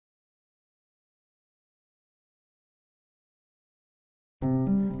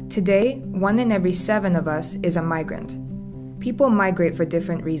Today, 1 in every 7 of us is a migrant. People migrate for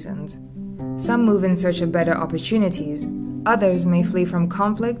different reasons. Some move in search of better opportunities. Others may flee from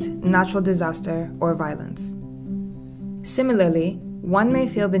conflict, natural disaster, or violence. Similarly, one may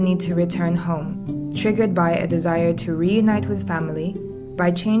feel the need to return home, triggered by a desire to reunite with family,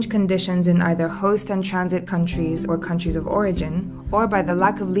 by change conditions in either host and transit countries or countries of origin, or by the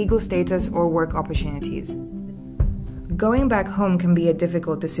lack of legal status or work opportunities. Going back home can be a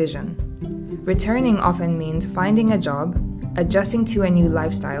difficult decision. Returning often means finding a job, adjusting to a new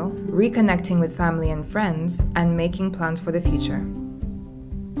lifestyle, reconnecting with family and friends, and making plans for the future.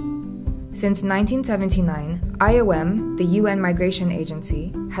 Since 1979, IOM, the UN Migration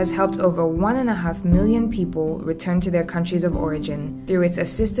Agency, has helped over 1.5 million people return to their countries of origin through its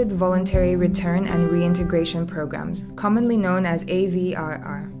Assisted Voluntary Return and Reintegration Programs, commonly known as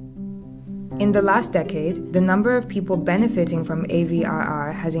AVRR. In the last decade, the number of people benefiting from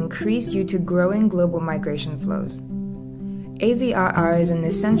AVRR has increased due to growing global migration flows. AVRR is an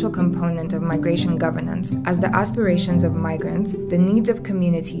essential component of migration governance, as the aspirations of migrants, the needs of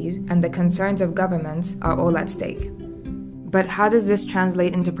communities, and the concerns of governments are all at stake. But how does this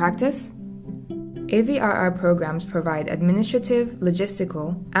translate into practice? AVRR programs provide administrative,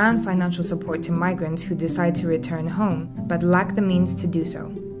 logistical, and financial support to migrants who decide to return home but lack the means to do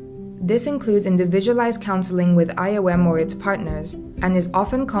so. This includes individualized counseling with IOM or its partners, and is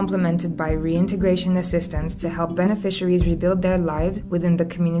often complemented by reintegration assistance to help beneficiaries rebuild their lives within the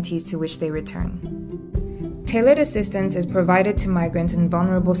communities to which they return. Tailored assistance is provided to migrants in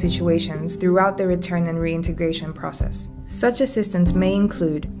vulnerable situations throughout the return and reintegration process. Such assistance may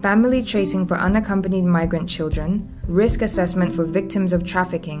include family tracing for unaccompanied migrant children, risk assessment for victims of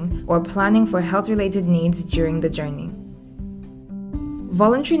trafficking, or planning for health-related needs during the journey.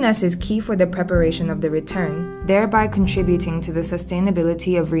 Voluntariness is key for the preparation of the return, thereby contributing to the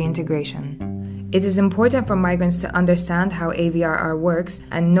sustainability of reintegration. It is important for migrants to understand how AVRR works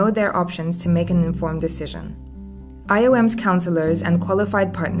and know their options to make an informed decision. IOM's counselors and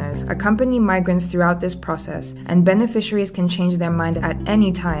qualified partners accompany migrants throughout this process, and beneficiaries can change their mind at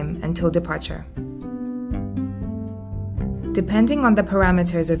any time until departure. Depending on the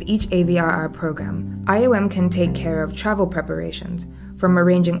parameters of each AVRR program, IOM can take care of travel preparations, from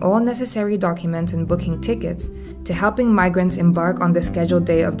arranging all necessary documents and booking tickets, to helping migrants embark on the scheduled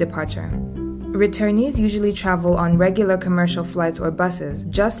day of departure. Returnees usually travel on regular commercial flights or buses,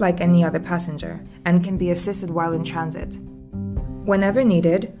 just like any other passenger, and can be assisted while in transit. Whenever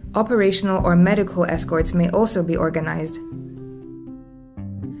needed, operational or medical escorts may also be organized.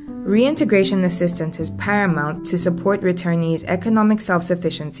 Reintegration assistance is paramount to support returnees' economic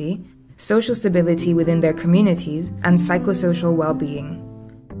self-sufficiency, social stability within their communities, and psychosocial well-being.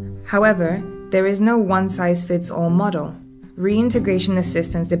 However, there is no one-size-fits-all model. Reintegration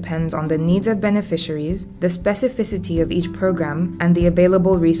assistance depends on the needs of beneficiaries, the specificity of each program, and the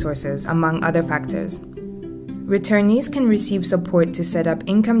available resources, among other factors. Returnees can receive support to set up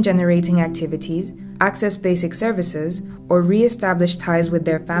income-generating activities, access basic services, or re-establish ties with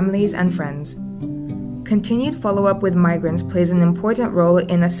their families and friends. Continued follow-up with migrants plays an important role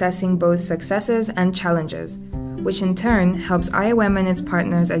in assessing both successes and challenges, which in turn helps IOM and its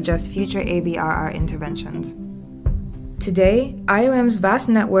partners adjust future AVRR interventions. Today, IOM's vast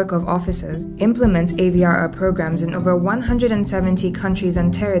network of offices implements AVRR programs in over 170 countries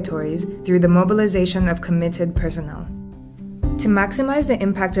and territories through the mobilization of committed personnel. To maximize the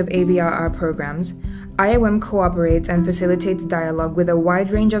impact of AVRR programs, IOM cooperates and facilitates dialogue with a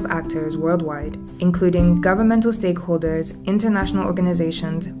wide range of actors worldwide, including governmental stakeholders, international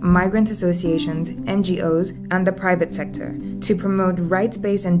organizations, migrant associations, NGOs, and the private sector, to promote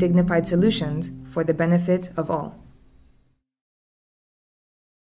rights-based and dignified solutions for the benefit of all.